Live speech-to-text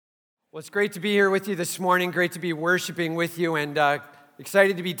Well, it's great to be here with you this morning. Great to be worshiping with you, and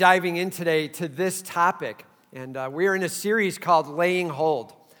excited to be diving in today to this topic. And we're in a series called Laying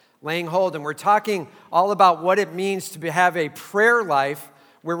Hold. Laying Hold, and we're talking all about what it means to have a prayer life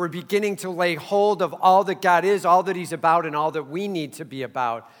where we're beginning to lay hold of all that God is, all that He's about, and all that we need to be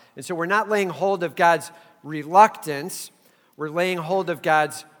about. And so we're not laying hold of God's reluctance, we're laying hold of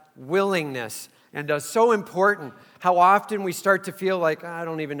God's willingness. And so important how often we start to feel like, I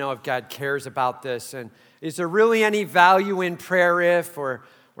don't even know if God cares about this. And is there really any value in prayer if? Or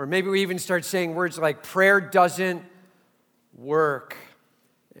maybe we even start saying words like, prayer doesn't work.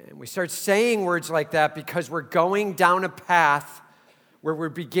 And we start saying words like that because we're going down a path where we're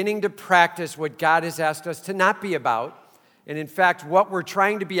beginning to practice what God has asked us to not be about. And in fact, what we're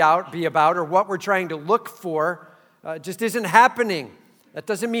trying to be about, or what we're trying to look for, just isn't happening. That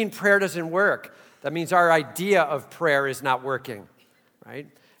doesn't mean prayer doesn't work. That means our idea of prayer is not working, right?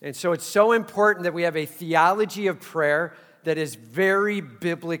 And so it's so important that we have a theology of prayer that is very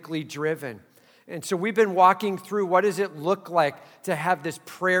biblically driven. And so we've been walking through what does it look like to have this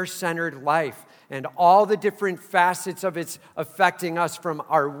prayer-centered life and all the different facets of it's affecting us, from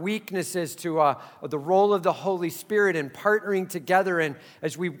our weaknesses to the role of the Holy Spirit and partnering together. And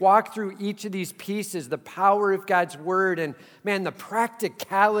as we walk through each of these pieces, the power of God's Word and, man, the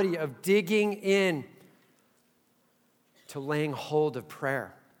practicality of digging in to laying hold of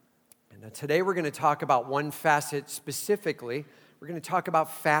prayer. And today we're going to talk about one facet specifically. We're going to talk about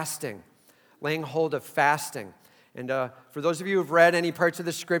fasting, laying hold of fasting. And for those of you who've read any parts of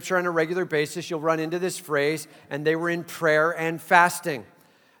the Scripture on a regular basis, you'll run into this phrase, and they were in prayer and fasting.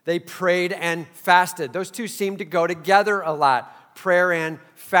 They prayed and fasted. Those two seem to go together a lot, prayer and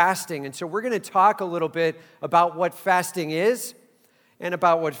fasting. And so we're going to talk a little bit about what fasting is and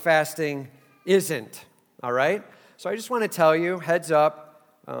about what fasting isn't, all right? So I just want to tell you, heads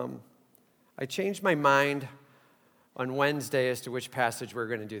up, I changed my mind on Wednesday as to which passage we're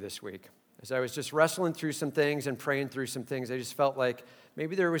going to do this week. As I was just wrestling through some things and praying through some things, I just felt like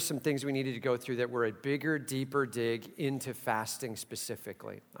maybe there was some things we needed to go through that were a bigger, deeper dig into fasting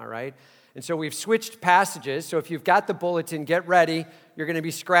specifically, all right? And so we've switched passages, so if you've got the bulletin, get ready. You're going to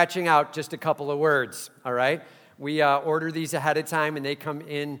be scratching out just a couple of words, all right? We order these ahead of time, and they come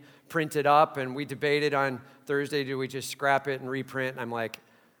in printed up, and we debated on Thursday, do we just scrap it and reprint? And I'm like,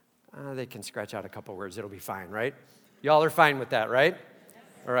 they can scratch out a couple words. It'll be fine, right? Y'all are fine with that, right?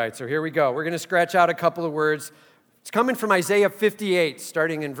 All right, so here we go. We're going to scratch out a couple of words. It's coming from Isaiah 58,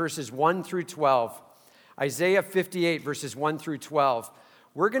 starting in verses 1 through 12. Isaiah 58, verses 1 through 12.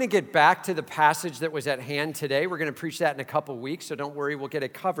 We're going to get back to the passage that was at hand today. We're going to preach that in a couple weeks, so don't worry, we'll get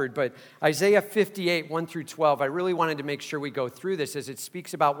it covered. But Isaiah 58, 1 through 12, I really wanted to make sure we go through this as it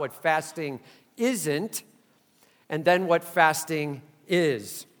speaks about what fasting isn't and then what fasting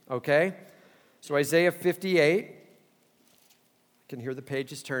is, okay? So Isaiah 58. Can hear the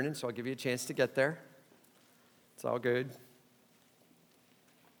pages turning, so I'll give you a chance to get there. It's all good.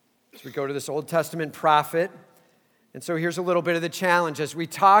 So we go to this Old Testament prophet. And so here's a little bit of the challenge. As we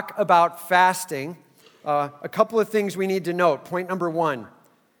talk about fasting, a couple of things we need to note. Point number one.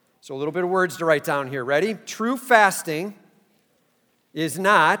 So a little bit of words to write down here. Ready? True fasting is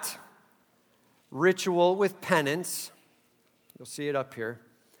not ritual with penance. You'll see it up here.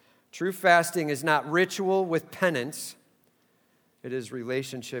 True fasting is not ritual with penance. It is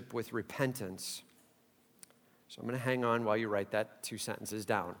relationship with repentance. So I'm going to hang on while you write that two sentences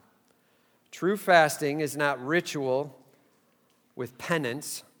down. True fasting is not ritual with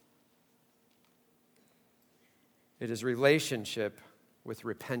penance. It is relationship with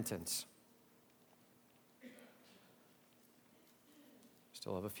repentance.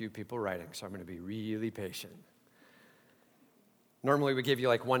 Still have a few people writing, so I'm going to be really patient. Normally we give you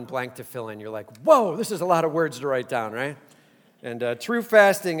like one blank to fill in. You're like, whoa, this is a lot of words to write down, right? And true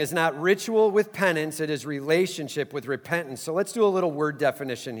fasting is not ritual with penance, it is relationship with repentance. So let's do a little word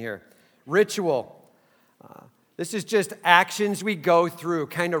definition here. Ritual. This is just actions we go through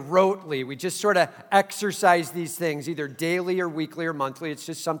kind of rotely. We just sort of exercise these things either daily or weekly or monthly. It's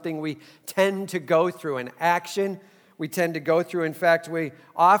just something we tend to go through. An action we tend to go through. In fact, we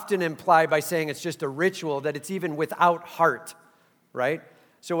often imply by saying it's just a ritual that it's even without heart, right?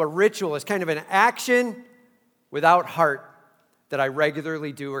 So a ritual is kind of an action without heart that I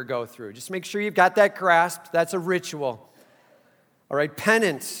regularly do or go through. Just make sure you've got that grasped. That's a ritual. All right,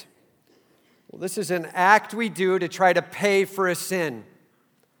 penance. Well, this is an act we do to try to pay for a sin.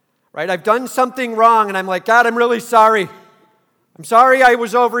 Right? I've done something wrong, and I'm like, God, I'm really sorry. I'm sorry I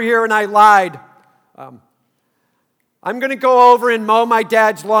was over here and I lied. I'm going to go over and mow my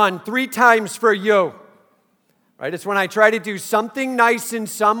dad's lawn 3 times for you. All right? It's when I try to do something nice in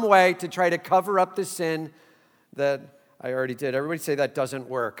some way to try to cover up the sin that I already did. Everybody say that doesn't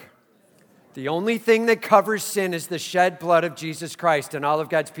work. The only thing that covers sin is the shed blood of Jesus Christ, and all of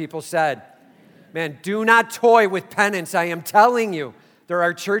God's people said, man, do not toy with penance. I am telling you, there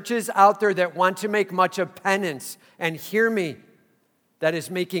are churches out there that want to make much of penance, and hear me, that is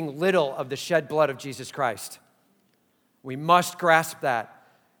making little of the shed blood of Jesus Christ. We must grasp that.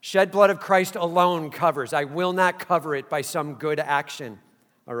 Shed blood of Christ alone covers. I will not cover it by some good action,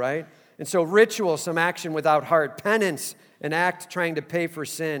 all right? And so ritual, some action without heart. Penance, an act trying to pay for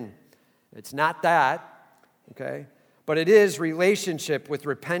sin. It's not that, okay? But it is relationship with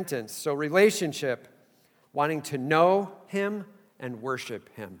repentance. So relationship, wanting to know Him and worship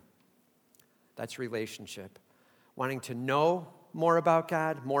Him. That's relationship. Wanting to know more about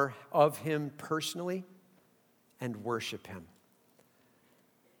God, more of Him personally, and worship Him.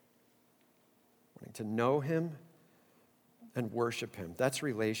 Wanting to know Him and worship Him. That's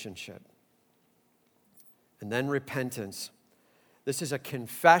relationship. And then repentance. This is a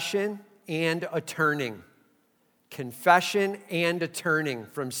confession and a turning. Confession and a turning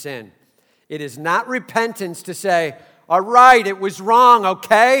from sin. It is not repentance to say, all right, it was wrong,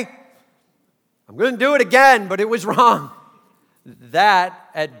 okay? I'm going to do it again, but it was wrong. That,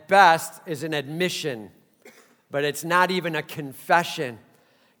 at best, is an admission, but it's not even a confession.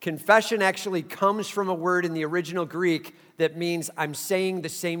 Confession actually comes from a word in the original Greek that means I'm saying the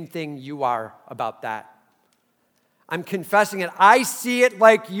same thing you are about that. I'm confessing it. I see it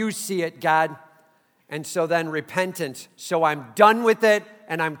like you see it, God. And so then repentance. So I'm done with it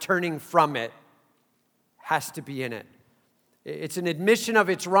and I'm turning from it. Has to be in it. It's an admission of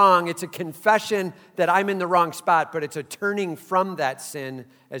it's wrong. It's a confession that I'm in the wrong spot, but it's a turning from that sin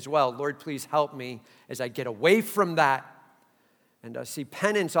as well. Lord, please help me as I get away from that. And see,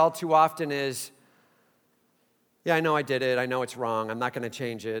 penance all too often is, yeah, I know I did it. I know it's wrong. I'm not going to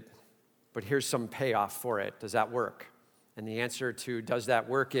change it. But here's some payoff for it. Does that work? And the answer to does that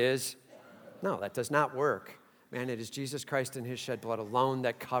work is, no, that does not work. Man, it is Jesus Christ and His shed blood alone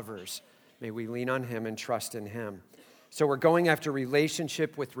that covers. May we lean on Him and trust in Him. So we're going after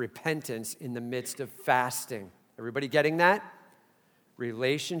relationship with repentance in the midst of fasting. Everybody getting that?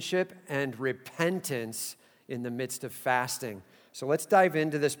 Relationship and repentance in the midst of fasting. So let's dive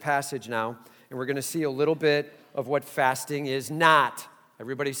into this passage now, and we're going to see a little bit of what fasting is not.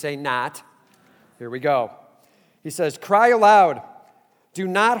 Everybody say not. Here we go. He says, cry aloud. Do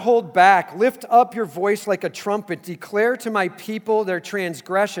not hold back. Lift up your voice like a trumpet. Declare to my people their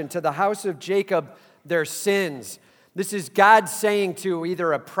transgression, to the house of Jacob their sins. This is God saying to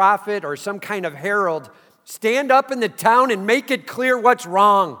either a prophet or some kind of herald, stand up in the town and make it clear what's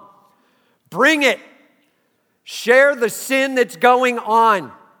wrong. Bring it. Share the sin that's going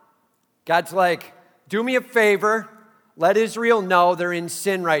on. God's like, do me a favor. Let Israel know they're in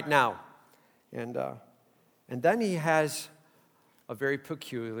sin right now. And then he has a very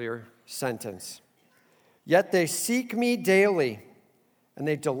peculiar sentence. Yet they seek me daily, and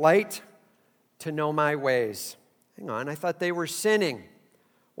they delight to know my ways. Hang on, I thought they were sinning.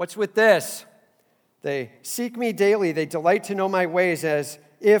 What's with this? They seek me daily, they delight to know my ways as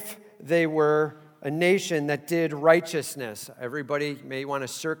if they were a nation that did righteousness. Everybody may want to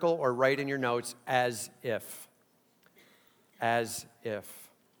circle or write in your notes, as if. As if.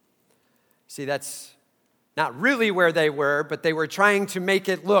 See, that's not really where they were, but they were trying to make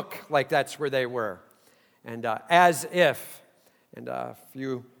it look like that's where they were. And as if. And if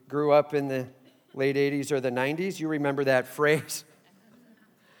you grew up in the late 80s or the 90s, you remember that phrase.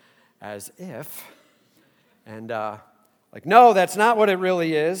 As if. And like, no, that's not what it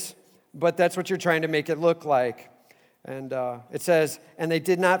really is, but that's what you're trying to make it look like. And it says, and they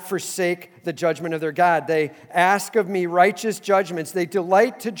did not forsake the judgment of their God. They ask of me righteous judgments. They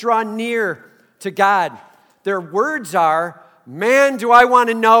delight to draw near to God. Their words are, man, do I want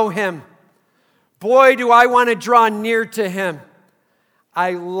to know Him. Boy, do I want to draw near to Him.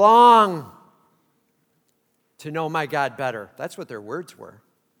 I long to know my God better. That's what their words were.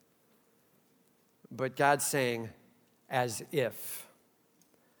 But God's saying, as if.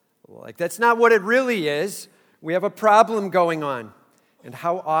 Like, that's not what it really is. We have a problem going on. And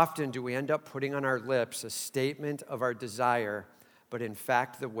how often do we end up putting on our lips a statement of our desire, but in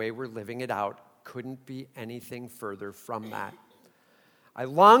fact, the way we're living it out couldn't be anything further from that. I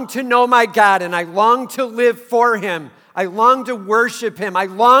long to know my God, and I long to live for Him. I long to worship Him. I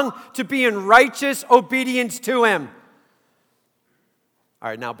long to be in righteous obedience to Him. All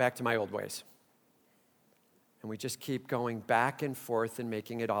right, now back to my old ways. And we just keep going back and forth and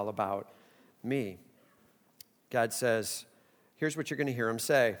making it all about me. God says, here's what you're going to hear Him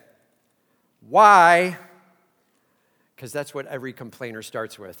say. Why because that's what every complainer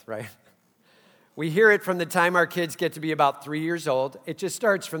starts with, right? We hear it from the time our kids get to be about 3 years old. It just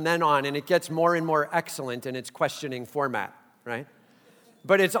starts from then on, and it gets more and more excellent in its questioning format, right?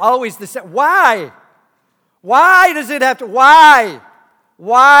 But it's always the same. Why? Why does it have to? Why?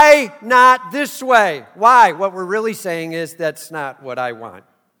 Why not this way? Why? What we're really saying is that's not what I want,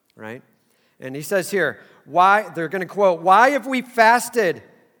 right? And he says here, why? They're going to quote, "Why have we fasted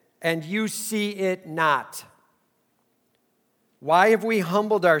and you see it not? Why have we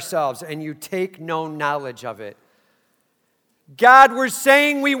humbled ourselves and you take no knowledge of it?" God, we're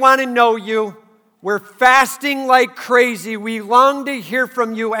saying we want to know you. We're fasting like crazy. We long to hear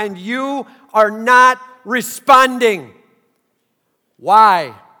from you, and you are not responding.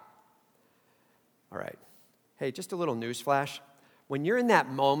 Why? All right. Hey, just a little news flash. When you're in that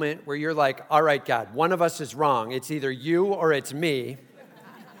moment where you're like, all right, God, one of us is wrong. It's either you or it's me.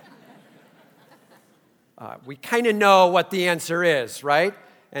 We kind of know what the answer is, right?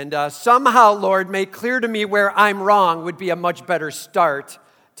 And somehow, Lord, make clear to me where I'm wrong would be a much better start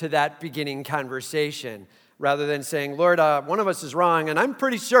to that beginning conversation, rather than saying, Lord, one of us is wrong, and I'm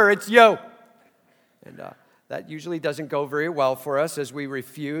pretty sure it's you. And that usually doesn't go very well for us as we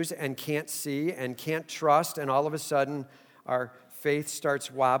refuse and can't see and can't trust, and all of a sudden our faith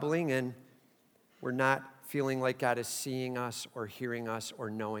starts wobbling, and we're not feeling like God is seeing us or hearing us or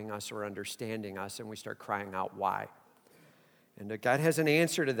knowing us or understanding us, and we start crying out, why? And God has an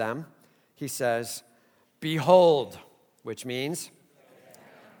answer to them. He says, behold, which means,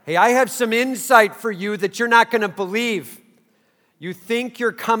 hey, I have some insight for you that you're not going to believe. You think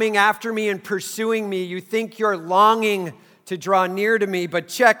you're coming after me and pursuing me. You think you're longing to draw near to me, but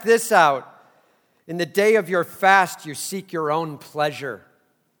check this out. In the day of your fast, you seek your own pleasure.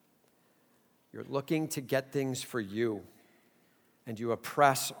 You're looking to get things for you, and you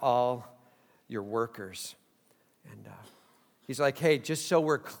oppress all your workers. And he's like, hey, just so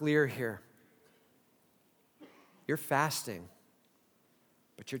we're clear here, you're fasting,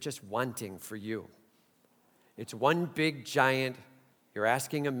 but you're just wanting for you. It's one big giant, you're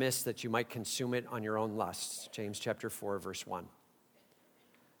asking amiss that you might consume it on your own lusts. James chapter 4, verse 1.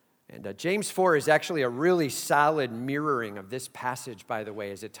 And James 4 is actually a really solid mirroring of this passage, by the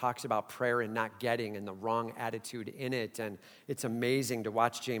way, as it talks about prayer and not getting and the wrong attitude in it. And it's amazing to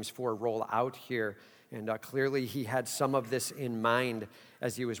watch James 4 roll out here. And clearly he had some of this in mind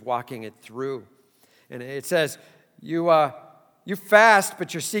as he was walking it through. And it says, you fast,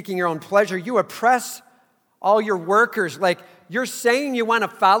 but you're seeking your own pleasure. You oppress all your workers. Like, you're saying you want to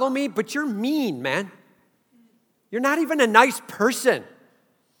follow me, but you're mean, man. You're not even a nice person.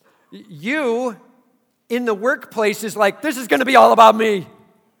 You, in the workplace, is like, this is going to be all about me.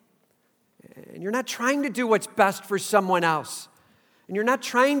 And you're not trying to do what's best for someone else. And you're not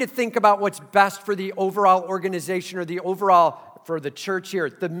trying to think about what's best for the overall organization or the overall, for the church here,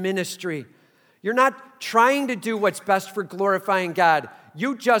 the ministry. You're not trying to do what's best for glorifying God.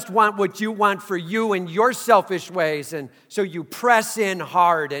 You just want what you want for you in your selfish ways. And so you press in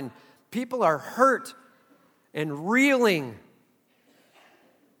hard, and people are hurt and reeling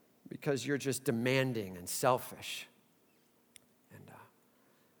because you're just demanding and selfish. And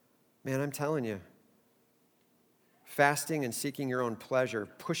man, I'm telling you, fasting and seeking your own pleasure,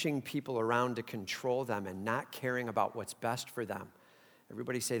 pushing people around to control them and not caring about what's best for them.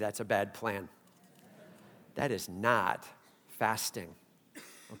 Everybody say that's a bad plan. That is not fasting,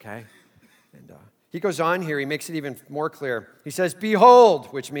 okay? And he goes on here, he makes it even more clear. He says, behold,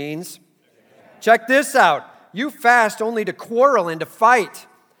 which means, check this out. You fast only to quarrel and to fight.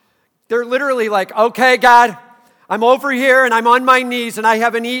 They're literally like, okay, God, I'm over here and I'm on my knees and I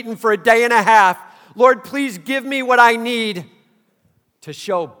haven't eaten for a day and a half. Lord, please give me what I need to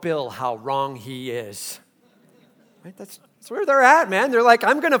show Bill how wrong he is. Right? That's where they're at, man. They're like,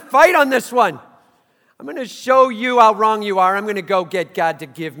 I'm going to fight on this one. I'm going to show you how wrong you are. I'm going to go get God to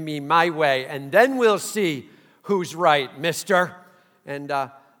give me my way, and then we'll see who's right, mister. And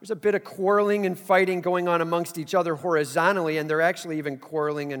there's a bit of quarreling and fighting going on amongst each other horizontally, and they're actually even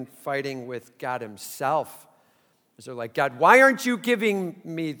quarreling and fighting with God himself. Because they're like, God, why aren't you giving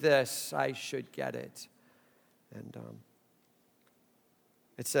me this? I should get it. And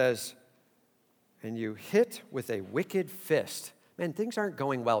it says, and you hit with a wicked fist. Man, things aren't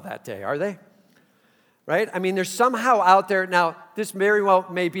going well that day, are they? Right? I mean, there's somehow out there, now, this very well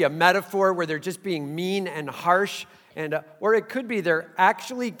may be a metaphor where they're just being mean and harsh, and or it could be they're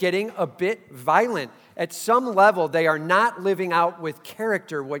actually getting a bit violent. At some level, they are not living out with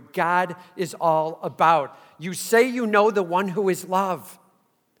character what God is all about. You say you know the one who is love,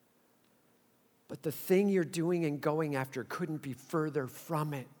 but the thing you're doing and going after couldn't be further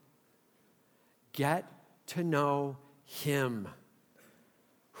from it. Get to know him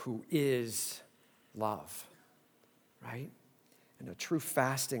who is love, right? And a true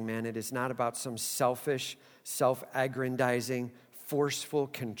fasting, man, it is not about some selfish, self-aggrandizing, forceful,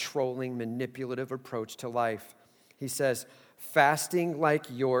 controlling, manipulative approach to life. He says, fasting like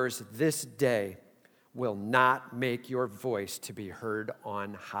yours this day will not make your voice to be heard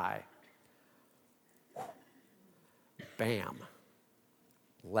on high. Bam.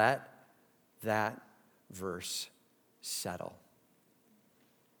 Let that verse settle.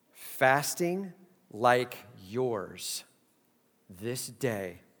 Fasting like yours this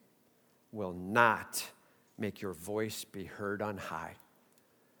day will not make your voice be heard on high.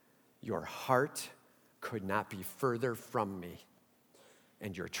 Your heart could not be further from me,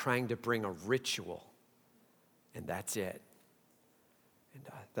 and you're trying to bring a ritual, and that's it. And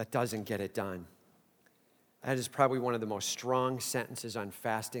that doesn't get it done. That is probably one of the most strong sentences on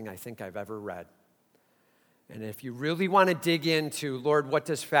fasting I think I've ever read. And if you really want to dig into, Lord, what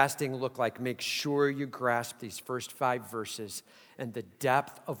does fasting look like? Make sure you grasp these first 5 verses and the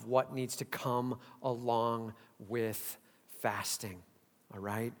depth of what needs to come along with fasting, all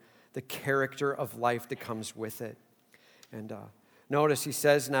right? The character of life that comes with it. And notice he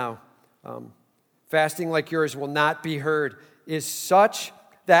says now, fasting like yours will not be heard. Is such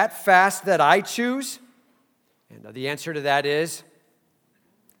that fast that I choose? And the answer to that is?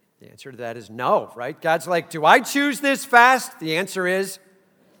 The answer to that is no, right? God's like, do I choose this fast? The answer is,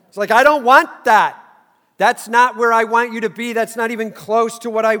 it's like, I don't want that. That's not where I want you to be. That's not even close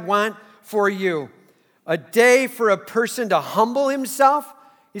to what I want for you. A day for a person to humble himself.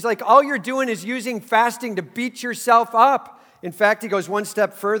 He's like, all you're doing is using fasting to beat yourself up. In fact, he goes one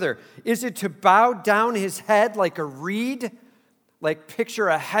step further. Is it to bow down his head like a reed? Like picture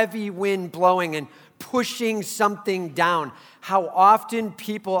a heavy wind blowing and pushing something down. How often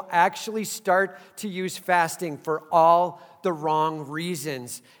people actually start to use fasting for all the wrong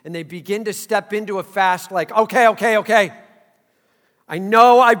reasons. And they begin to step into a fast like, okay. I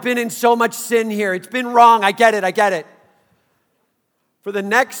know I've been in so much sin here. It's been wrong. I get it. For the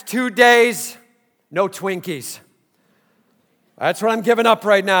next 2 days, no Twinkies. That's what I'm giving up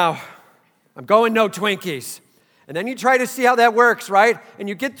right now. I'm going no Twinkies. And then you try to see how that works, right? And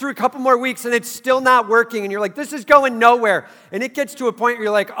you get through a couple more weeks and it's still not working. And you're like, this is going nowhere. And it gets to a point where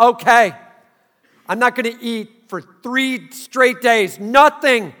you're like, okay, I'm not going to eat for 3 straight days.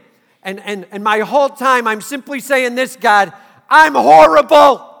 Nothing. And my whole time I'm simply saying this, God, I'm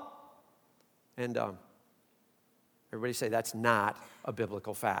horrible. And everybody say, that's not a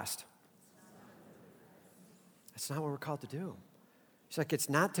biblical fast. That's not what we're called to do. It's like, it's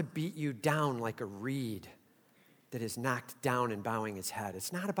not to beat you down like a reed that is knocked down and bowing his head.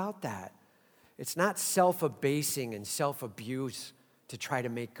 It's not about that. It's not self-abasing and self-abuse to try to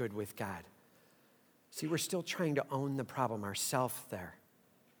make good with God. See, we're still trying to own the problem ourselves there.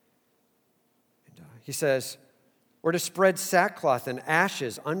 And he says, we're to spread sackcloth and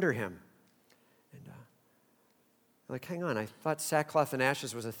ashes under him. And like, hang on, I thought sackcloth and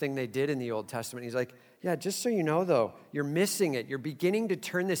ashes was a thing they did in the Old Testament. He's like, yeah, just so you know, though, you're missing it. You're beginning to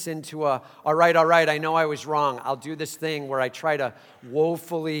turn this into all right, I know I was wrong. I'll do this thing where I try to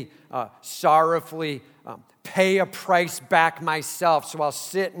woefully, sorrowfully pay a price back myself. So I'll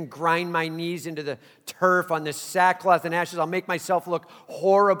sit and grind my knees into the turf on this sackcloth and ashes. I'll make myself look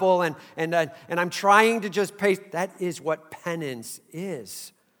horrible, and I'm trying to just pay. That is what penance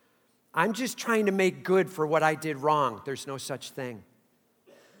is. I'm just trying to make good for what I did wrong. There's no such thing.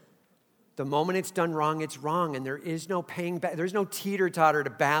 The moment it's done wrong, it's wrong, and there is no paying back. There's no teeter-totter to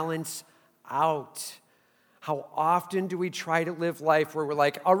balance out. How often do we try to live life where we're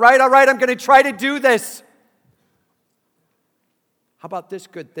like, all right, I'm going to try to do this. How about this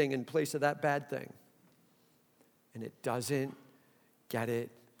good thing in place of that bad thing? And it doesn't get it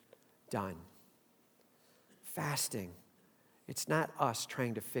done. Fasting. It's not us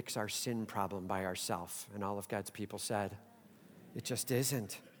trying to fix our sin problem by ourselves, and all of God's people said. It just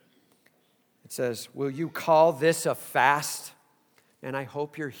isn't. It says, will you call this a fast? And I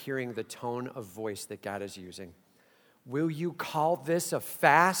hope you're hearing the tone of voice that God is using. Will you call this a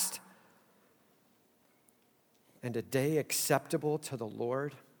fast and a day acceptable to the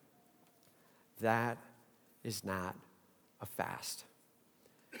Lord? That is not a fast.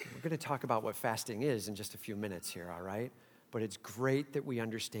 We're going to talk about what fasting is in just a few minutes here, all right? But it's great that we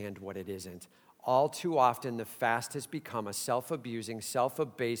understand what it isn't. All too often, the fast has become a self-abusing,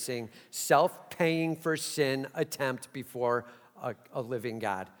 self-abasing, self-paying for sin attempt before a living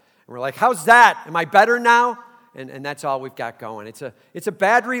God. And we're like, how's that? Am I better now? And that's all we've got going. It's a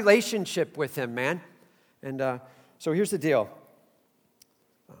bad relationship with him, man. And so here's the deal.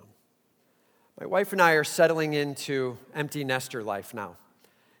 My wife and I are settling into empty nester life now.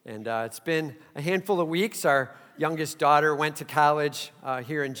 And it's been a handful of weeks. Our youngest daughter went to college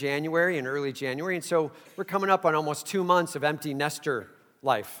here in early January. And so we're coming up on almost 2 months of empty nester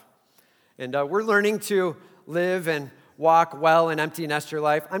life. And we're learning to live and walk well in empty nester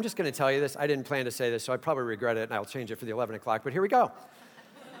life. I'm just going to tell you this. I didn't plan to say this, so I probably regret it, and I'll change it for the 11 o'clock. But here we go.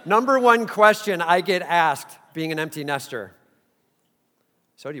 Number one question I get asked being an empty nester.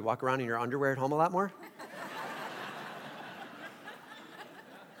 So do you walk around in your underwear at home a lot more?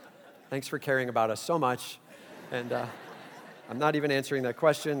 Thanks for caring about us so much. And I'm not even answering that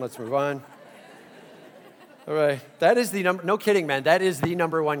question. Let's move on. All right. That is the no kidding, man. That is the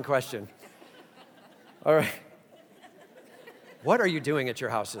number one question. All right. What are you doing at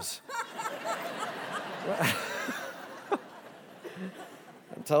your houses?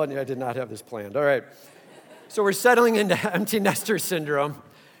 I'm telling you, I did not have this planned. All right. So we're settling into empty nester syndrome,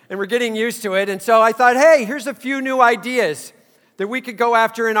 and we're getting used to it. And so I thought, hey, here's a few new ideas that we could go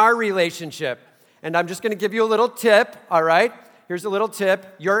after in our relationship. And I'm just going to give you a little tip, all right? Here's a little tip.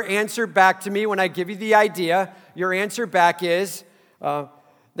 Your answer back to me when I give you the idea, your answer back is,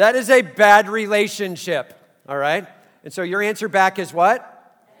 that is a bad relationship, all right? And so your answer back is what?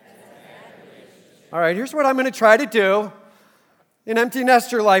 All right, here's what I'm going to try to do in empty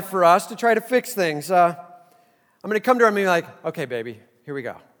nester life for us to try to fix things. I'm going to come to her and be like, okay, baby, here we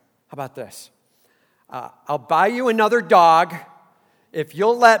go. How about this? I'll buy you another dog if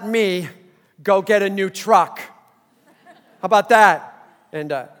you'll let me go get a new truck. How about that?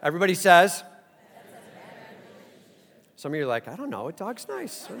 And everybody says. Some of you are like, I don't know, a dog's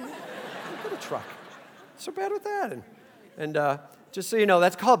nice. Get a truck. What's so bad with that? And just so you know,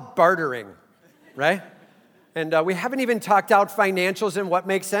 that's called bartering, right? And we haven't even talked out financials and what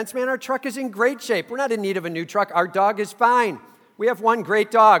makes sense. Man, our truck is in great shape. We're not in need of a new truck. Our dog is fine. We have one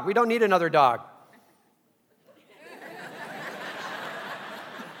great dog. We don't need another dog.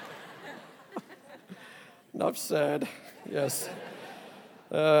 Enough said. Yes.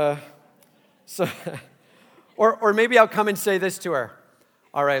 Or maybe I'll come and say this to her.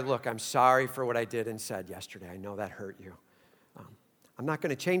 All right, look, I'm sorry for what I did and said yesterday. I know that hurt you. I'm not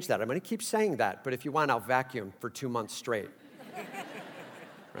going to change that. I'm going to keep saying that. But if you want, I'll vacuum for 2 months straight.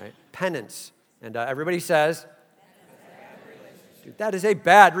 Right? Penance. And everybody says, dude, that is a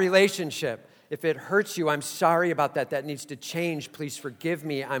bad relationship. If it hurts you, I'm sorry about that. That needs to change. Please forgive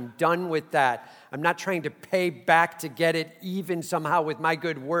me. I'm done with that. I'm not trying to pay back to get it even somehow with my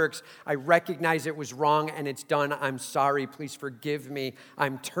good works. I recognize it was wrong and it's done. I'm sorry. Please forgive me.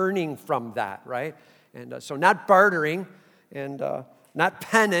 I'm turning from that, right? And so not bartering and not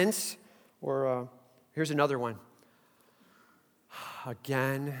penance. Or here's another one.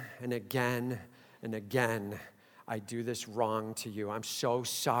 Again and again and again, I do this wrong to you. I'm so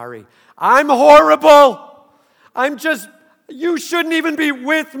sorry. I'm horrible. You shouldn't even be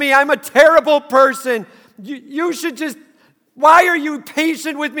with me. I'm a terrible person. You should just, why are you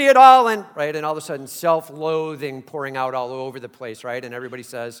patient with me at all? And right, and all of a sudden, self-loathing pouring out all over the place, right? And everybody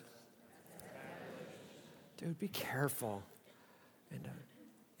says, dude, be careful. And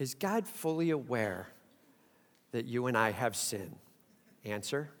is God fully aware that you and I have sin?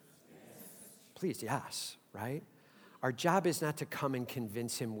 Answer? Please, yes, right? Our job is not to come and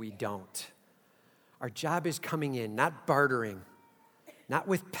convince him we don't. Our job is coming in, not bartering, not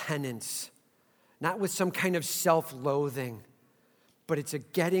with penance, not with some kind of self-loathing, but it's a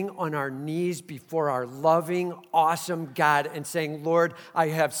getting on our knees before our loving, awesome God and saying, Lord, I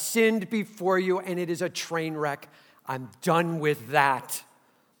have sinned before you and it is a train wreck. I'm done with that.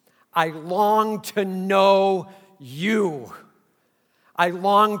 I long to know you. I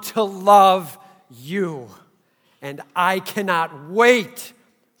long to love you. And I cannot wait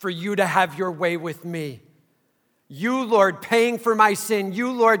for you to have your way with me. You, Lord, paying for my sin.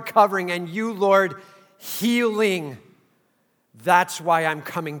 You, Lord, covering. And you, Lord, healing. That's why I'm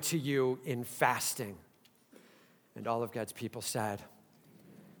coming to you in fasting. And all of God's people said,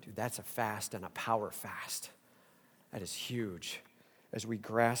 dude, that's a fast and a power fast. That is huge as we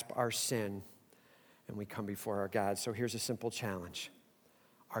grasp our sin and we come before our God. So here's a simple challenge.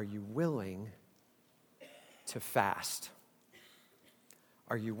 Are you willing to fast?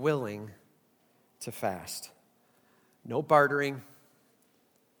 Are you willing to fast? No bartering,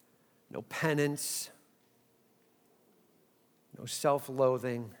 no penance, no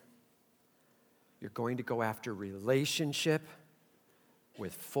self-loathing. You're going to go after relationship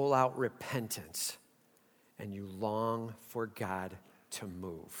with full-out repentance, and you long for God to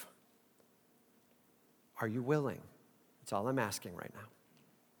move. Are you willing? That's all I'm asking right now.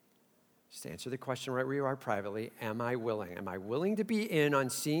 Just answer the question right where you are privately. Am I willing? Am I willing to be in on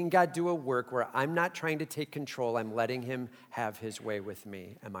seeing God do a work where I'm not trying to take control, I'm letting him have his way with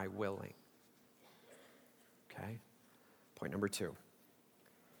me? Am I willing? Okay. Point number 2.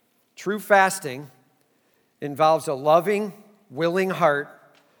 True fasting involves a loving, willing heart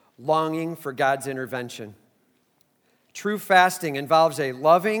longing for God's intervention. True fasting involves a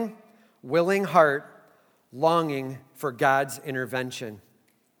loving, willing heart longing for God's intervention.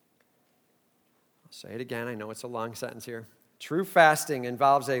 I'll say it again. I know it's a long sentence here. True fasting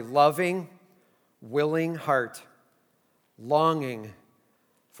involves a loving, willing heart longing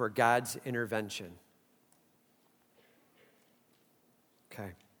for God's intervention.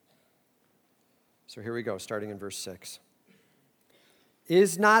 Okay. So here we go, starting in verse 6.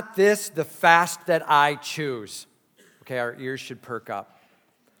 Is not this the fast that I choose? Okay, our ears should perk up.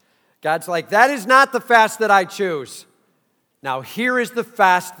 God's like, that is not the fast that I choose. Now here is the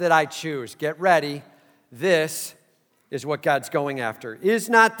fast that I choose. Get ready. This is what God's going after. Is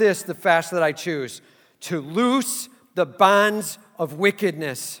not this the fast that I choose? To loose the bonds of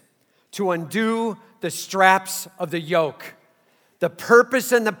wickedness, to undo the straps of the yoke. The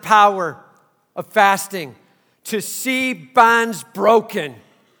purpose and the power of fasting, to see bonds broken.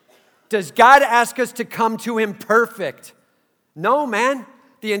 Does God ask us to come to him perfect? No, man.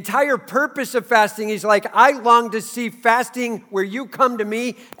 The entire purpose of fasting, he's like, I long to see fasting where you come to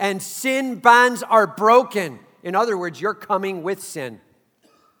me and sin bonds are broken. In other words, you're coming with sin.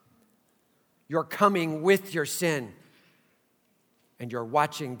 You're coming with your sin. And you're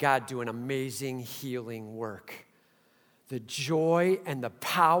watching God do an amazing healing work. The joy and the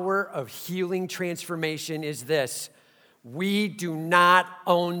power of healing transformation is this. We do not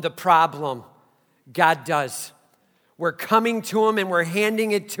own the problem. God does. We're coming to him and we're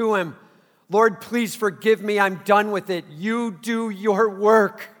handing it to him. Lord, please forgive me. I'm done with it. You do your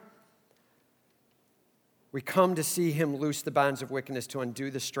work. We come to see him loose the bonds of wickedness, to undo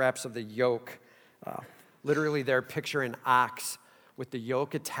the straps of the yoke. Literally, they're picturing an ox with the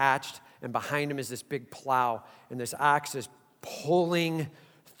yoke attached, and behind him is this big plow, and this ox is pulling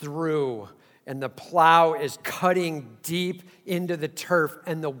through, and the plow is cutting deep into the turf,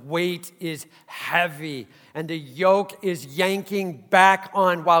 and the weight is heavy, and the yoke is yanking back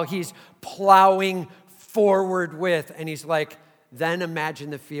on while he's plowing forward with. And he's like, then imagine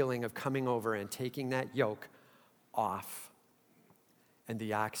the feeling of coming over and taking that yoke off. And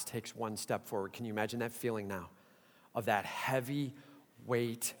the ox takes one step forward. Can you imagine that feeling now of that heavy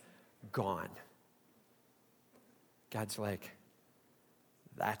weight gone? God's like,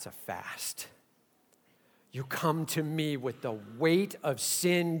 that's a fast. You come to me with the weight of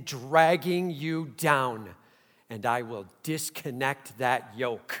sin dragging you down, and I will disconnect that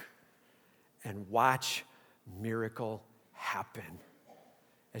yoke and watch miracle happen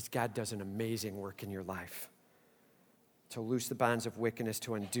as God does an amazing work in your life. To loose the bonds of wickedness,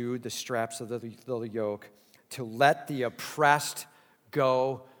 to undo the straps of the yoke, to let the oppressed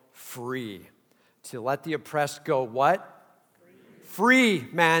go free. To let the oppressed go what? Free,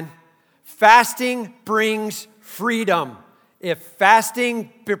 man. Fasting brings freedom. If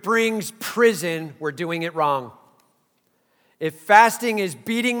fasting brings prison, we're doing it wrong. If fasting is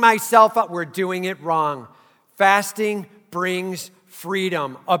beating myself up, we're doing it wrong. Fasting brings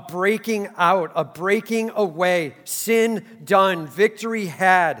freedom, a breaking out, a breaking away, sin done, victory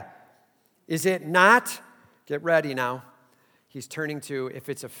had. Is it not? Get ready now. He's turning to, if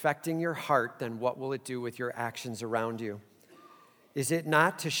it's affecting your heart, then what will it do with your actions around you? Is it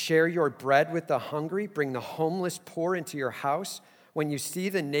not to share your bread with the hungry, bring the homeless poor into your house, when you see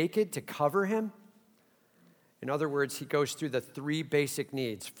the naked to cover him? In other words, he goes through the 3 basic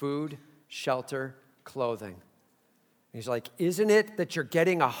needs: food, shelter, clothing. He's like, isn't it that you're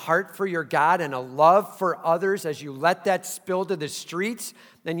getting a heart for your God and a love for others as you let that spill to the streets?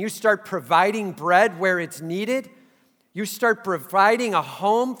 Then you start providing bread where it's needed. You start providing a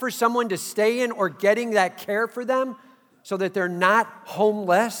home for someone to stay in or getting that care for them so that they're not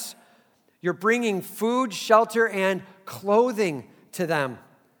homeless. You're bringing food, shelter, and clothing to them.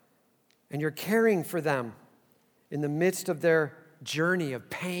 And you're caring for them in the midst of their journey of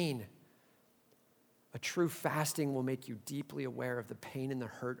pain. A true fasting will make you deeply aware of the pain and the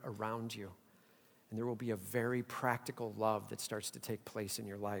hurt around you. And there will be a very practical love that starts to take place in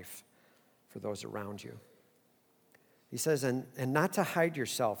your life for those around you. He says, and not to hide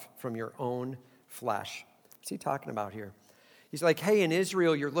yourself from your own flesh. What's he talking about here? He's like, hey, in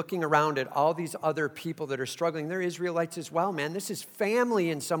Israel, you're looking around at all these other people that are struggling. They're Israelites as well, man. This is family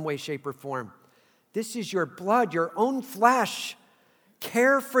in some way, shape, or form. This is your blood, your own flesh.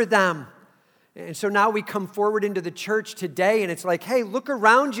 Care for them. And so now we come forward into the church today, and it's like, hey, look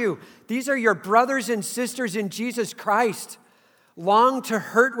around you. These are your brothers and sisters in Jesus Christ. Long to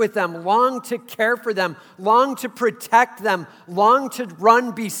hurt with them, long to care for them, long to protect them, long to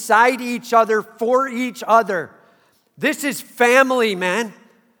run beside each other for each other. This is family, man.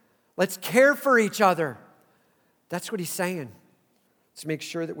 Let's care for each other. That's what he's saying. Let's make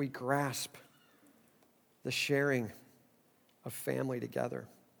sure that we grasp the sharing of family together.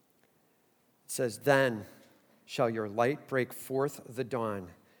 It says, then shall your light break forth the dawn,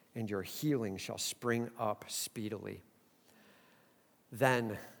 and your healing shall spring up speedily.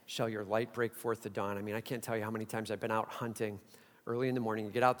 Then shall your light break forth the dawn. I mean, I can't tell you how many times I've been out hunting early in the morning.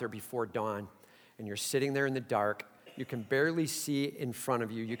 You get out there before dawn, and you're sitting there in the dark. You can barely see in front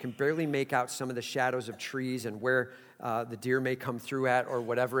of you. You can barely make out some of the shadows of trees and where the deer may come through at or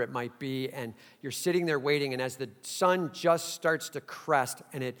whatever it might be. And you're sitting there waiting, and as the sun just starts to crest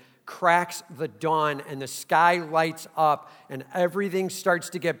and it cracks the dawn and the sky lights up and everything starts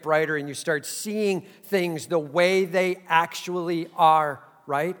to get brighter and you start seeing things the way they actually are,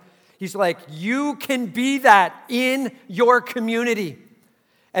 right? He's like, you can be that in your community.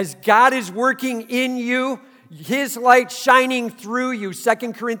 As God is working in you, his light shining through you,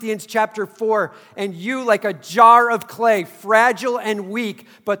 2 Corinthians chapter 4, and you like a jar of clay, fragile and weak,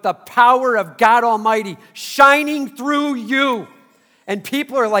 but the power of God Almighty shining through you. And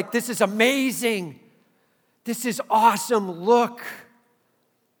people are like, this is amazing. This is awesome. Look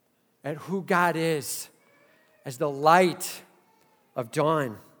at who God is as the light of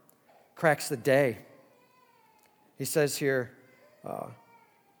dawn cracks the day. He says here,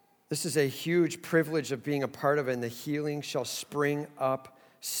 this is a huge privilege of being a part of it, and the healing shall spring up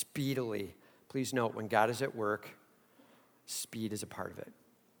speedily. Please note, when God is at work, speed is a part of it,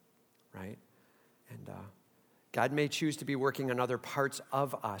 right? And God may choose to be working on other parts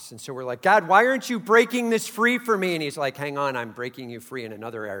of us. And so we're like, God, why aren't you breaking this free for me? And he's like, hang on, I'm breaking you free in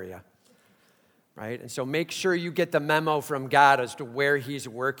another area, right? And so make sure you get the memo from God as to where he's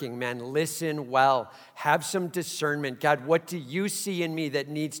working, man. Listen well. Have some discernment. God, what do you see in me that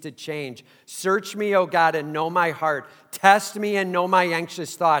needs to change? Search me, oh God, and know my heart. Test me and know my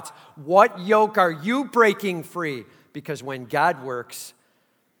anxious thoughts. What yoke are you breaking free? Because when God works,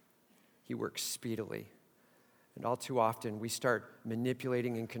 he works speedily. And all too often, we start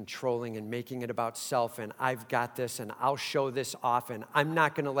manipulating and controlling and making it about self, and I've got this, and I'll show this off, and I'm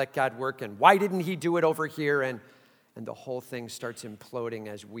not going to let God work, and why didn't he do it over here? And the whole thing starts imploding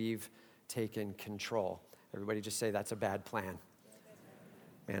as we've taken control. Everybody just say, that's a bad plan.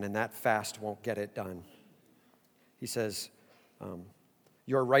 Man, and that fast won't get it done. He says,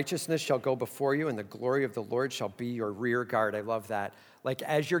 your righteousness shall go before you, and the glory of the Lord shall be your rear guard. I love that. Like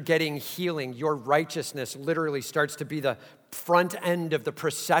as you're getting healing, your righteousness literally starts to be the front end of the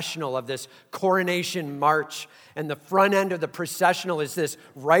processional of this coronation march. And the front end of the processional is this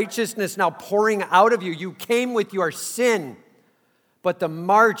righteousness now pouring out of you. You came with your sin, but the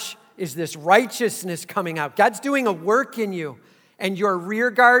march is this righteousness coming out. God's doing a work in you, and your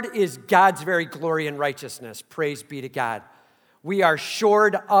rear guard is God's very glory and righteousness. Praise be to God. We are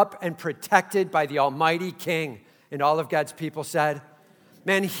shored up and protected by the Almighty King. And all of God's people said,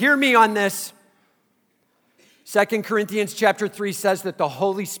 man, hear me on this. 2 Corinthians chapter 3 says that the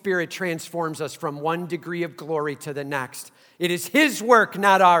Holy Spirit transforms us from one degree of glory to the next. It is his work,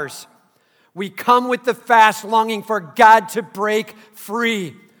 not ours. We come with the fast longing for God to break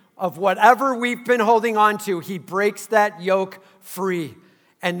free of whatever we've been holding on to. He breaks that yoke free.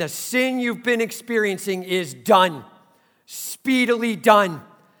 And the sin you've been experiencing is done. Speedily done.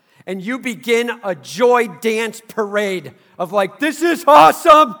 And you begin a joy dance parade of like, this is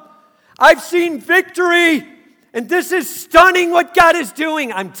awesome. I've seen victory. And this is stunning what God is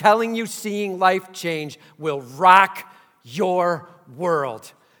doing. I'm telling you, seeing life change will rock your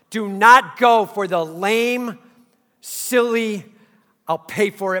world. Do not go for the lame, silly, I'll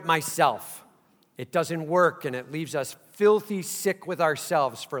pay for it myself. It doesn't work, and it leaves us filthy sick with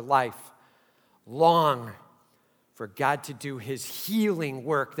ourselves for life. Long for God to do his healing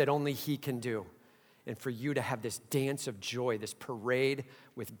work that only he can do. And for you to have this dance of joy, this parade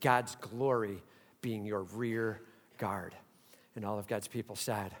with God's glory being your rear guard. And all of God's people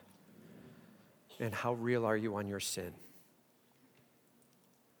said, and how real are you on your sin?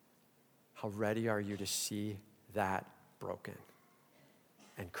 How ready are you to see that broken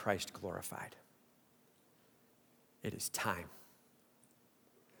and Christ glorified? It is time.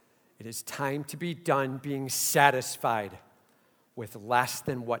 It is time to be done being satisfied with less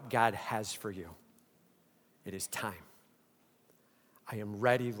than what God has for you. It is time. I am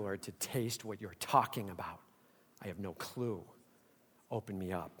ready, Lord, to taste what you're talking about. I have no clue. Open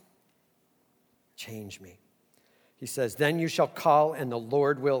me up. Change me. He says, then you shall call and the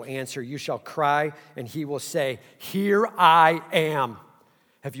Lord will answer. You shall cry and he will say, here I am.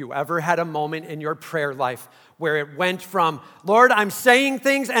 Have you ever had a moment in your prayer life where it went from, Lord, I'm saying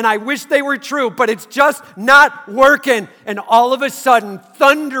things and I wish they were true, but it's just not working. And all of a sudden,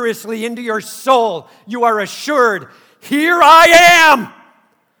 thunderously into your soul, you are assured, here I am.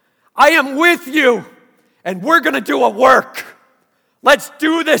 I am with you and we're going to do a work. Let's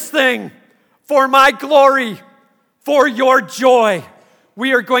do this thing for my glory, for your joy.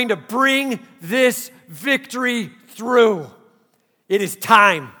 We are going to bring this victory through. It is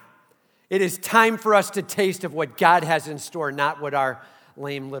time. It is time for us to taste of what God has in store, not what our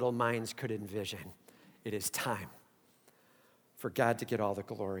lame little minds could envision. It is time for God to get all the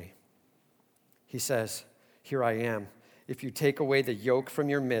glory. He says, here I am. If you take away the yoke from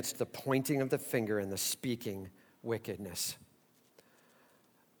your midst, the pointing of the finger and the speaking wickedness.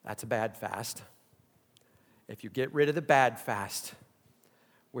 That's a bad fast. If you get rid of the bad fast,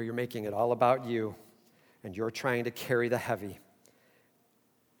 where you're making it all about you and you're trying to carry the heavy,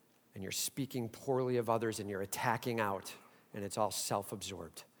 and you're speaking poorly of others and you're attacking out, and it's all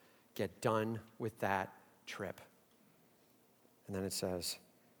self-absorbed. Get done with that trip. And then it says,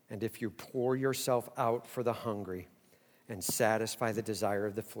 and if you pour yourself out for the hungry and satisfy the desire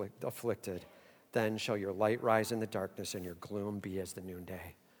of the afflicted, then shall your light rise in the darkness and your gloom be as the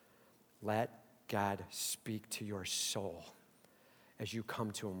noonday. Let God speak to your soul as you come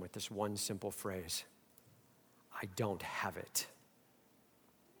to him with this one simple phrase, I don't have it.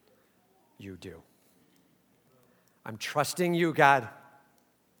 You do. I'm trusting you, God.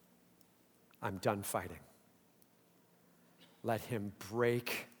 I'm done fighting. Let him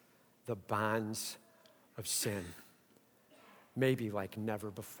break the bonds of sin, maybe like never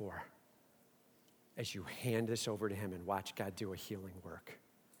before, as you hand this over to him and watch God do a healing work.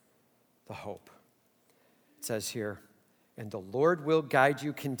 The hope. It says here, and the Lord will guide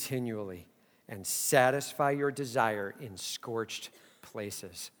you continually and satisfy your desire in scorched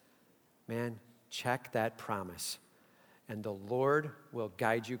places. Man, check that promise. And the Lord will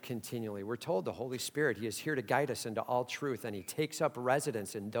guide you continually. We're told the Holy Spirit, he is here to guide us into all truth, and he takes up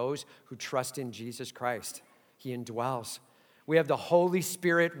residence in those who trust in Jesus Christ. He indwells. We have the Holy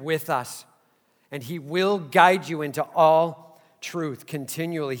Spirit with us, and he will guide you into all truth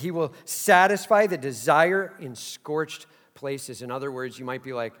continually. He will satisfy the desire in scorched places. In other words, you might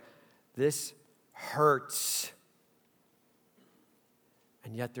be like, this hurts.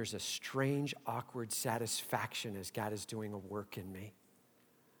 And yet there's a strange, awkward satisfaction as God is doing a work in me.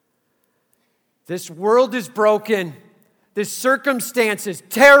 This world is broken. This circumstance is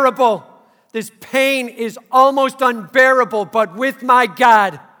terrible. This pain is almost unbearable, but with my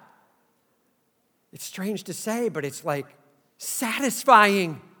God, it's strange to say, but it's like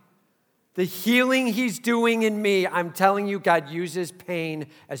satisfying. The healing he's doing in me, I'm telling you, God uses pain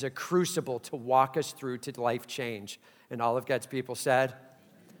as a crucible to walk us through to life change. And all of God's people said,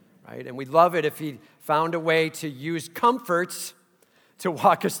 right? And we'd love it if he found a way to use comforts to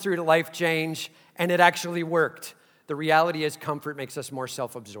walk us through to life change, and it actually worked. The reality is comfort makes us more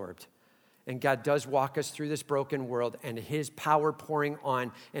self-absorbed. And God does walk us through this broken world, and his power pouring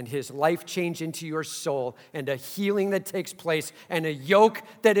on, and his life change into your soul, and a healing that takes place, and a yoke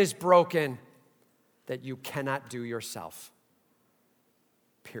that is broken that you cannot do yourself.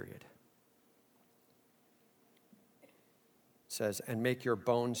 Period. It says, and make your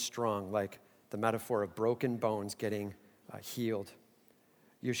bones strong, like the metaphor of broken bones getting healed.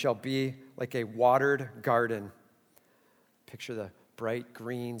 You shall be like a watered garden. Picture the bright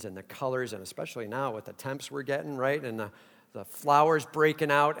greens and the colors, and especially now with the temps we're getting, right? And the flowers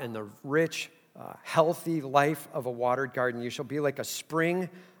breaking out and the rich, healthy life of a watered garden. You shall be like a spring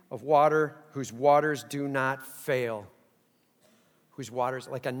of water whose waters do not fail. Whose waters,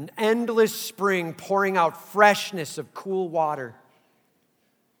 like an endless spring pouring out freshness of cool water.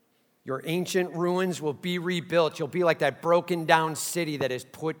 Your ancient ruins will be rebuilt. You'll be like that broken down city that is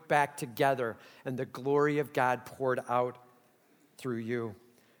put back together, and the glory of God poured out through you.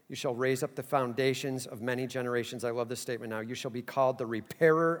 You shall raise up the foundations of many generations. I love this statement now. You shall be called the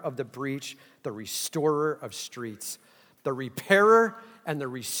repairer of the breach, the restorer of streets. The repairer and the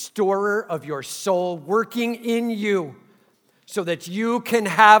restorer of your soul working in you so that you can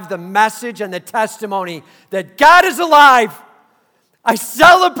have the message and the testimony that God is alive. I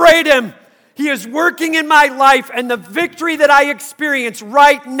celebrate him. He is working in my life, and the victory that I experience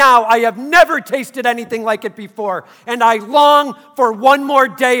right now, I have never tasted anything like it before. And I long for one more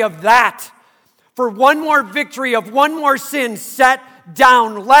day of that, for one more victory of one more sin set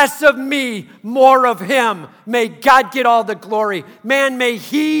down. Less of me, more of him. May God get all the glory. Man, may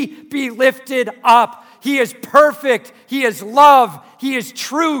he be lifted up. He is perfect. He is love. He is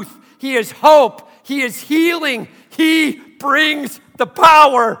truth. He is hope. He is healing. He brings the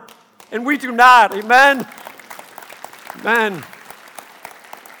power, and we do not. Amen? Amen.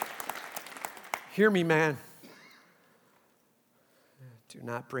 Hear me, man. Do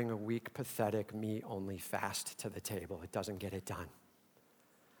not bring a weak, pathetic, me-only fast to the table. It doesn't get it done.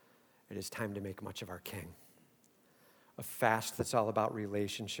 It is time to make much of our King. A fast that's all about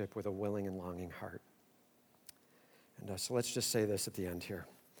relationship with a willing and longing heart. And so let's just say this at the end here.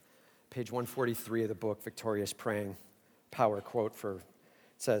 Page 143 of the book, Victorious Praying, power quote it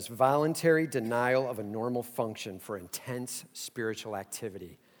says, voluntary denial of a normal function for intense spiritual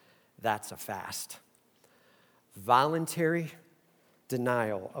activity. That's a fast. Voluntary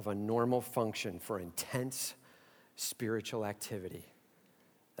denial of a normal function for intense spiritual activity.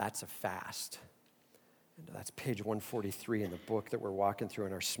 That's a fast. And that's page 143 in the book that we're walking through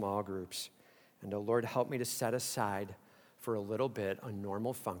in our small groups. And Lord, help me to set aside for a little bit a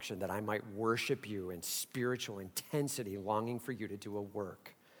normal function that I might worship you in spiritual intensity, longing for you to do a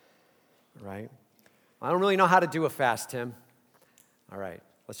work. All right? I don't really know how to do a fast, Tim. All right,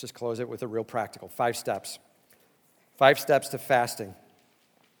 let's just close it with a real practical 5 steps. 5 steps to fasting.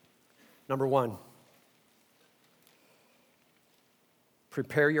 Number 1,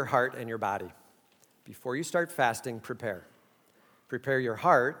 prepare your heart and your body. Before you start fasting, prepare. Prepare your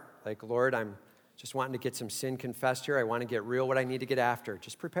heart, like, Lord, I'm just wanting to get some sin confessed here. I want to get real what I need to get after.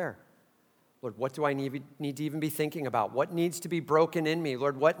 Just prepare. Lord, what do I need to even be thinking about? What needs to be broken in me?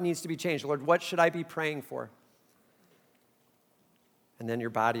 Lord, what needs to be changed? Lord, what should I be praying for? And then your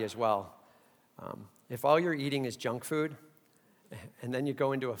body as well. If all you're eating is junk food, and then you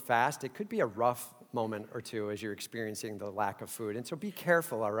go into a fast, it could be a rough moment or two as you're experiencing the lack of food. And so be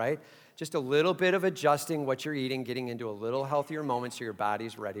careful, all right? Just a little bit of adjusting what you're eating, getting into a little healthier moment so your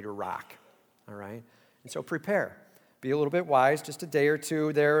body's ready to rock, all right? And so prepare. Be a little bit wise, just a day or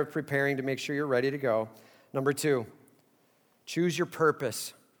two there of preparing to make sure you're ready to go. Number 2, choose your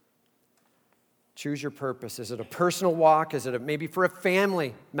purpose. Choose your purpose. Is it a personal walk? Is it maybe for a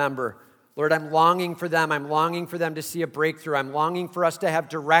family member? Lord, I'm longing for them. I'm longing for them to see a breakthrough. I'm longing for us to have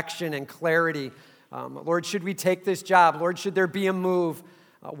direction and clarity. Lord, should we take this job? Lord, should there be a move?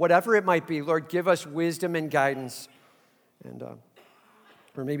 Whatever it might be, Lord, give us wisdom and guidance. And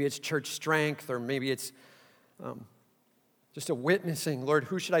or maybe it's church strength, or maybe it's just a witnessing. Lord,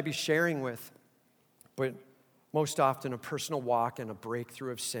 who should I be sharing with? But most often, a personal walk and a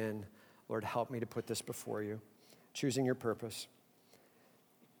breakthrough of sin. Lord, help me to put this before you. Choosing your purpose.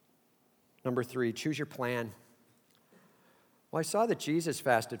 Number 3, choose your plan. Well, I saw that Jesus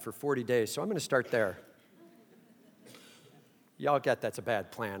fasted for 40 days, so I'm going to start there. Y'all get that's a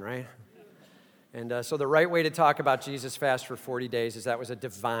bad plan, right? And so the right way to talk about Jesus' fast for 40 days is that was a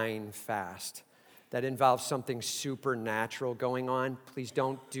divine fast. That involves something supernatural going on. Please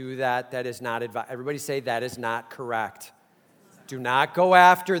don't do that. That is not everybody say that is not correct. Do not go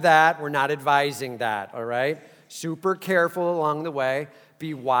after that. We're not advising that, all right? Super careful along the way.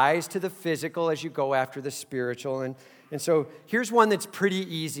 Be wise to the physical as you go after the spiritual. And so here's one that's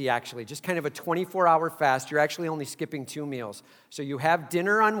pretty easy, actually. Just kind of a 24-hour fast. You're actually only skipping 2 meals. So you have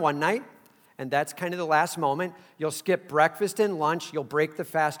dinner on one night, and that's kind of the last moment. You'll skip breakfast and lunch. You'll break the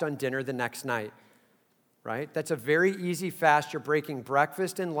fast on dinner the next night, right? That's a very easy fast. You're breaking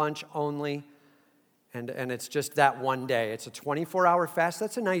breakfast and lunch only, and it's just that one day. It's a 24-hour fast.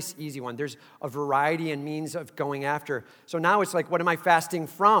 That's a nice, easy one. There's a variety and means of going after. So now it's like, what am I fasting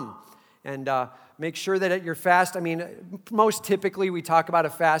from? And make sure that at your fast, most typically we talk about a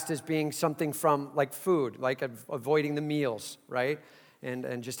fast as being something from like food, like avoiding the meals, right?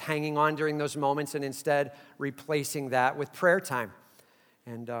 And just hanging on during those moments and instead replacing that with prayer time.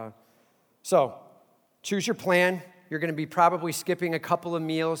 And so choose your plan. You're going to be probably skipping a couple of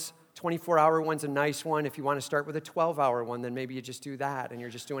meals. 24-hour one's a nice one. If you want to start with a 12-hour one, then maybe you just do that, and you're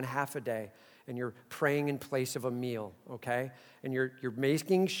just doing half a day, and you're praying in place of a meal, okay? And you're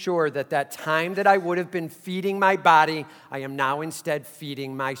making sure that time that I would have been feeding my body, I am now instead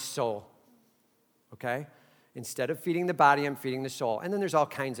feeding my soul, okay? Instead of feeding the body, I'm feeding the soul. And then there's all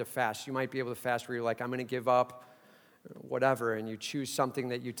kinds of fasts. You might be able to fast where you're like, I'm going to give up whatever, and you choose something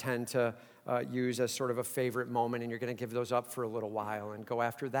that you tend to use as sort of a favorite moment, and you're going to give those up for a little while and go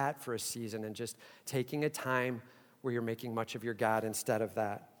after that for a season, and just taking a time where you're making much of your God instead of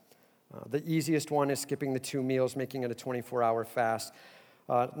that. The easiest one is skipping the 2 meals, making it a 24-hour fast.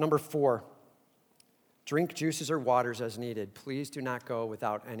 Number 4, drink juices or waters as needed. Please do not go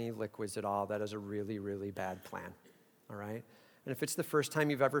without any liquids at all. That is a really, really bad plan, all right? And if it's the first time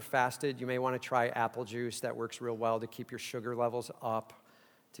you've ever fasted, you may want to try apple juice. That works real well to keep your sugar levels up,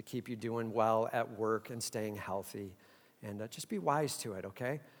 to keep you doing well at work and staying healthy. And just be wise to it,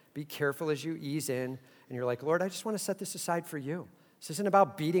 okay? Be careful as you ease in. And you're like, Lord, I just want to set this aside for you. This isn't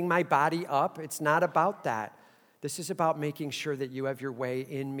about beating my body up. It's not about that. This is about making sure that you have your way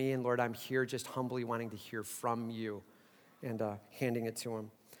in me. And Lord, I'm here just humbly wanting to hear from you and handing it to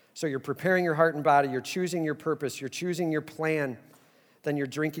him. So you're preparing your heart and body. You're choosing your purpose. You're choosing your plan. Then you're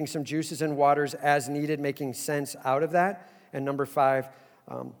drinking some juices and waters as needed, making sense out of that. And number 5,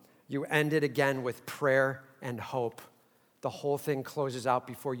 you end it again with prayer and hope. The whole thing closes out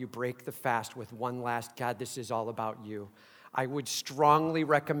before you break the fast with one last, God, this is all about you. I would strongly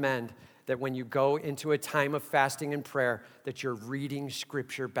recommend that when you go into a time of fasting and prayer, that you're reading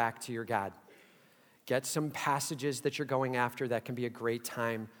Scripture back to your God. Get some passages that you're going after that can be a great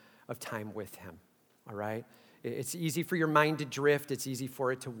time with him, all right? It's easy for your mind to drift. It's easy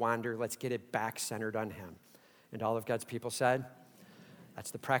for it to wander. Let's get it back centered on him. And all of God's people said,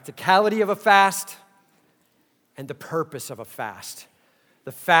 that's the practicality of a fast and the purpose of a fast.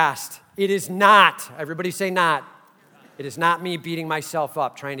 The fast, it is not, everybody say not. It is not me beating myself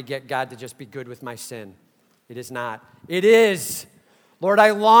up, trying to get God to just be good with my sin. It is not. It is, Lord,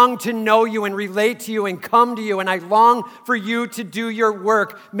 I long to know you and relate to you and come to you, and I long for you to do your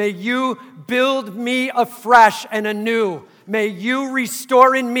work. May you build me afresh and anew. May you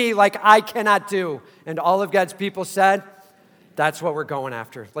restore in me like I cannot do. And all of God's people said, that's what we're going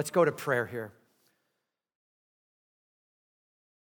after. Let's go to prayer here.